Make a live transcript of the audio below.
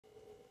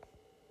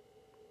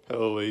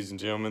Hello, ladies and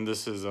gentlemen.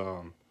 This is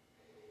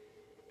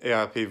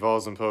A.I.P.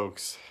 Vols and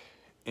Pokes,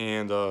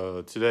 and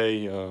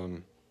today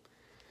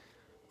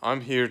I'm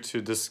here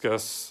to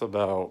discuss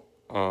about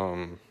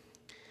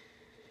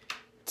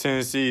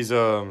Tennessee's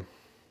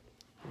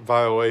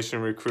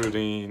violation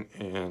recruiting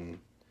and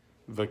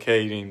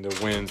vacating the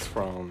wins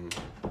from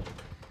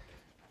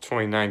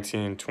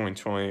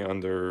 2019-2020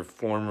 under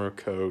former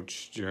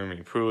coach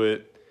Jeremy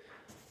Pruitt,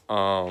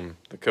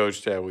 the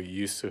coach that we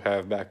used to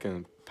have back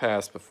in the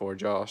past before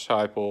Josh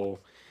Heupel.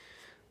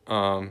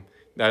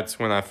 That's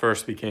when I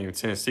first became a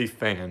Tennessee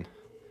fan,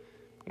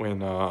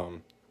 when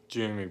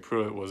Jeremy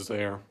Pruitt was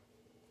there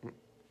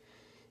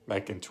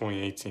back in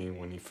 2018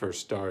 when he first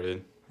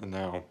started. And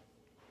now,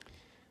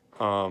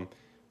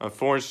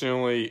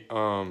 unfortunately,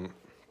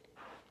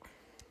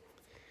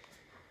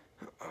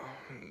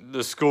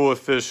 the school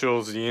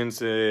officials, the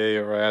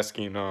NCAA, are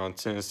asking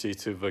Tennessee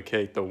to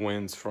vacate the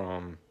wins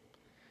from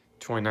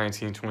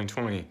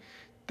 2019-2020.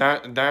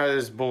 That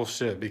is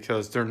bullshit,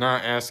 because they're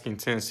not asking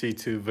Tennessee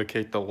to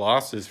vacate the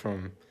losses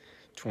from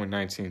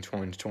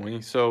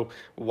 2019-2020. So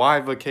why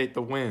vacate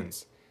the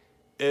wins?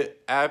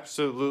 It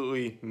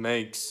absolutely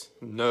makes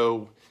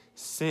no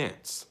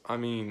sense. I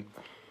mean,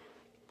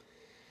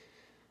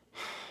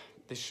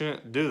 they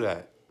shouldn't do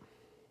that.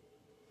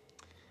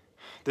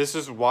 This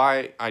is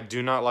why I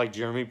do not like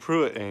Jeremy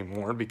Pruitt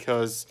anymore,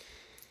 because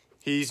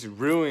he's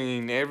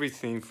ruining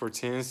everything for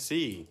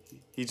Tennessee.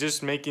 He's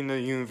just making the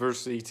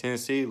University of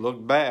Tennessee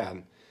look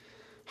bad.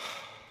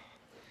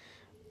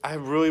 I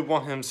really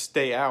want him to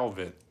stay out of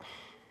it.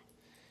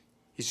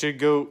 He should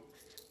go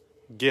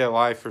get a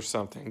life or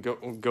something.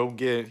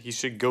 He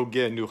should go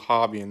get a new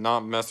hobby and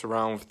not mess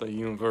around with the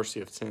University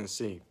of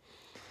Tennessee.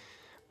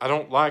 I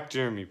don't like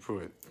Jeremy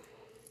Pruitt.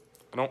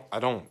 I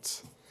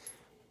don't.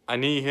 I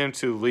need him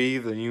to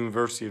leave the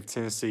University of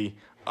Tennessee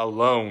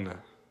alone.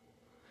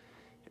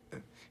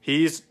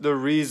 He's the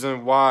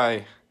reason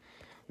why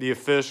the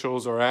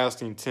officials are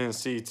asking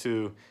Tennessee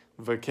to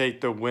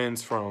vacate the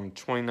wins from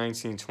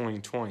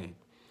 2019-2020.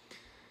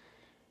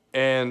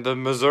 And the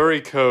Missouri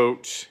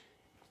coach,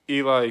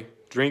 Eli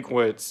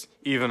Drinkwitz,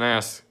 even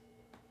asked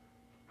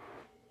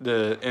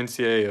the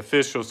NCAA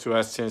officials to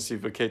ask Tennessee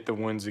to vacate the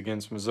wins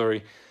against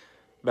Missouri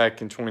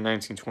back in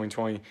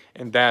 2019-2020.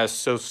 And that is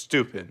so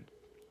stupid.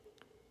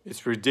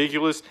 It's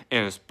ridiculous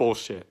and it's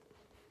bullshit.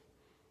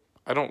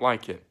 I don't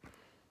like it.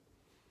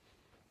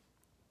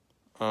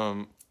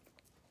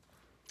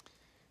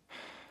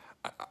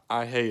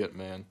 I hate it,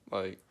 man.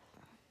 Like,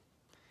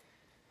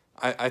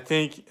 I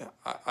think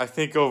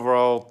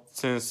overall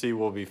Tennessee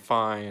will be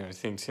fine. I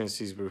think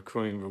Tennessee's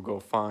recruiting will go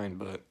fine,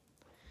 but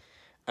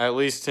at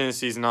least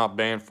Tennessee's not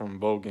banned from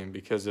bowl game,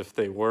 because if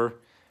they were,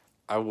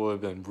 I would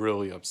have been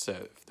really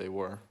upset if they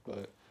were.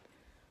 But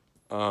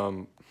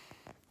I'm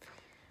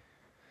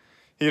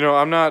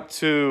not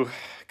too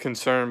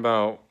concerned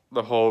about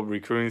the whole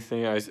recruiting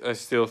thing. I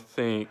still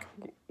think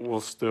we'll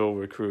still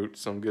recruit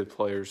some good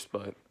players,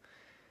 but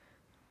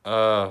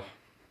I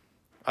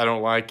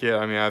don't like it.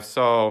 I mean, I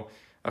saw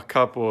a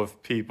couple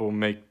of people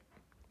make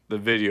the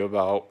video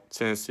about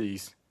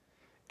Tennessee's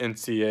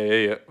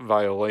NCAA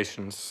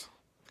violations.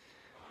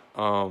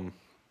 I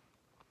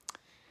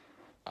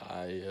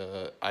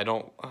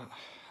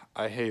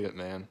hate it,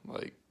 man.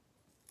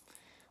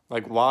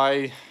 Like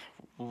why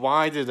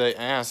did they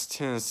ask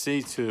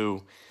Tennessee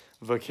to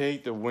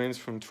vacate the wins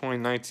from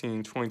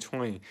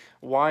 2019-2020?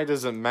 Why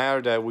does it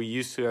matter that we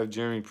used to have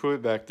Jeremy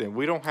Pruitt back then?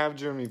 We don't have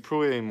Jeremy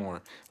Pruitt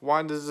anymore.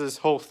 Why does this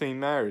whole thing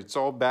matter? It's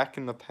all back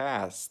in the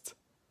past.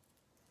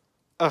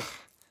 Ugh.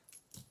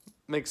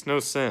 Makes no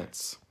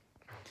sense.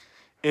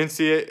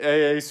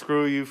 NCAA,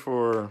 screw you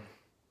for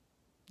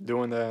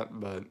doing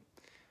that, but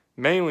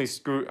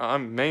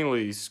I'm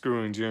mainly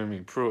screwing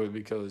Jeremy Pruitt,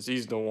 because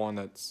he's the one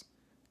that's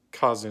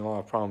causing a lot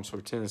of problems for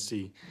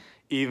Tennessee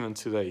even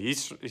today.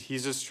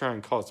 He's just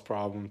trying to cause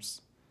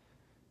problems.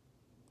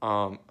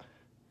 I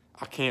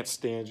can't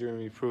stand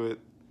Jeremy Pruitt.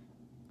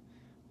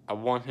 I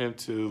want him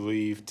to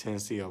leave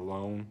Tennessee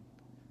alone.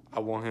 I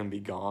want him to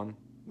be gone.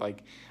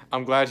 Like,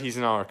 I'm glad he's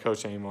not our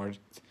coach anymore.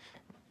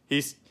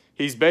 He's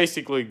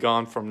basically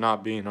gone from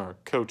not being our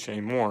coach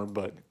anymore,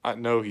 but I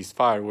know he's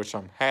fired, which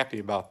I'm happy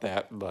about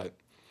that, but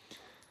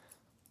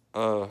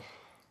I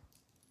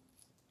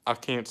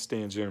can't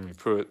stand Jeremy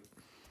Pruitt.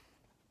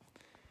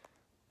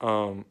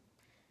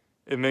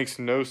 It makes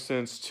no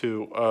sense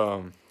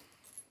to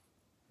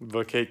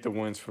vacate the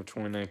wins from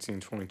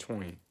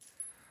 2019-2020.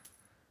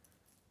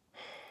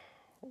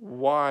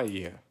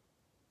 Why?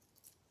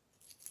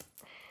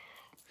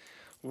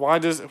 Why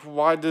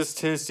does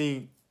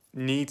Tennessee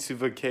need to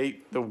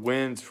vacate the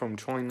wins from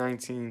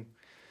 2019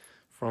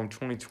 from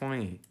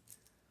 2020?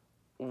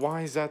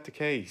 Why is that the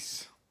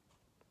case?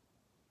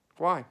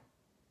 Why?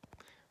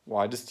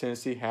 Why does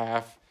Tennessee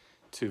have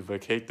to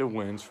vacate the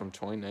wins from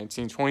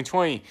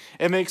 2019-2020?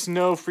 It makes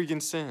no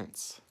freaking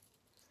sense.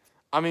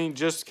 I mean,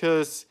 just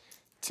because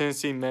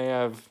Tennessee may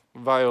have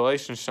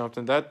violations or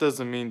something, that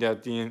doesn't mean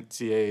that the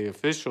NCAA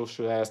officials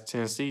should ask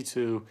Tennessee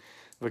to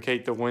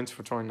vacate the wins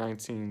for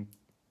 2019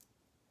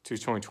 to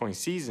 2020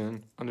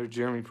 season under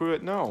Jeremy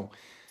Pruitt. No.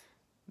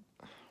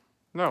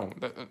 No,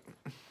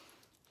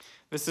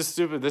 this is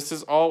stupid. This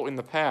is all in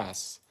the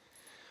past.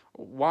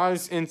 Why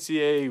is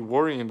NCAA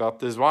worrying about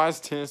this? Why is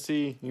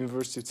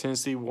University of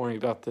Tennessee worrying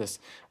about this?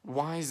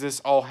 Why is this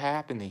all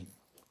happening?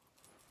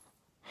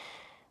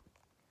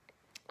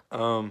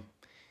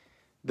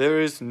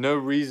 There is no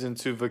reason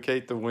to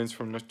vacate the wins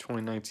from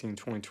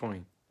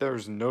 2019-2020. There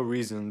is no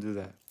reason to do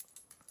that.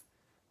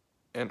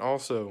 And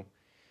also,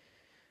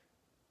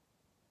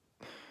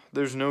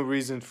 there's no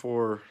reason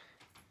for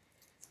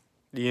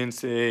the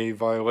NCAA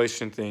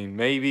violation thing.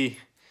 Maybe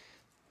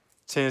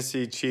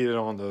Tennessee cheated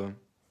on the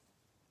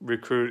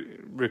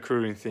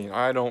recruiting thing.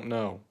 I don't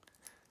know.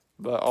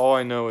 But all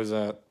I know is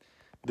that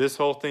this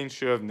whole thing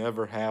should have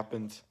never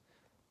happened.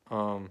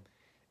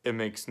 It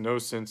makes no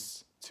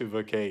sense to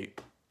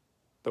vacate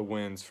the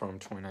wins from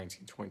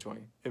 2019-2020.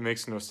 It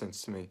makes no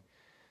sense to me.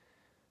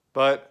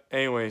 But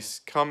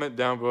anyways, comment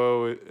down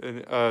below.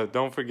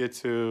 Don't forget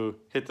to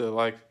hit the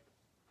like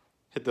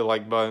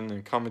button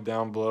and comment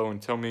down below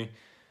and tell me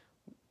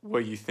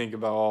what you think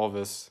about all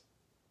this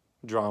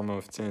drama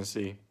of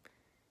Tennessee.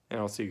 And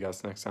I'll see you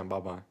guys next time.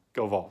 Bye-bye.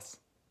 Go Vols.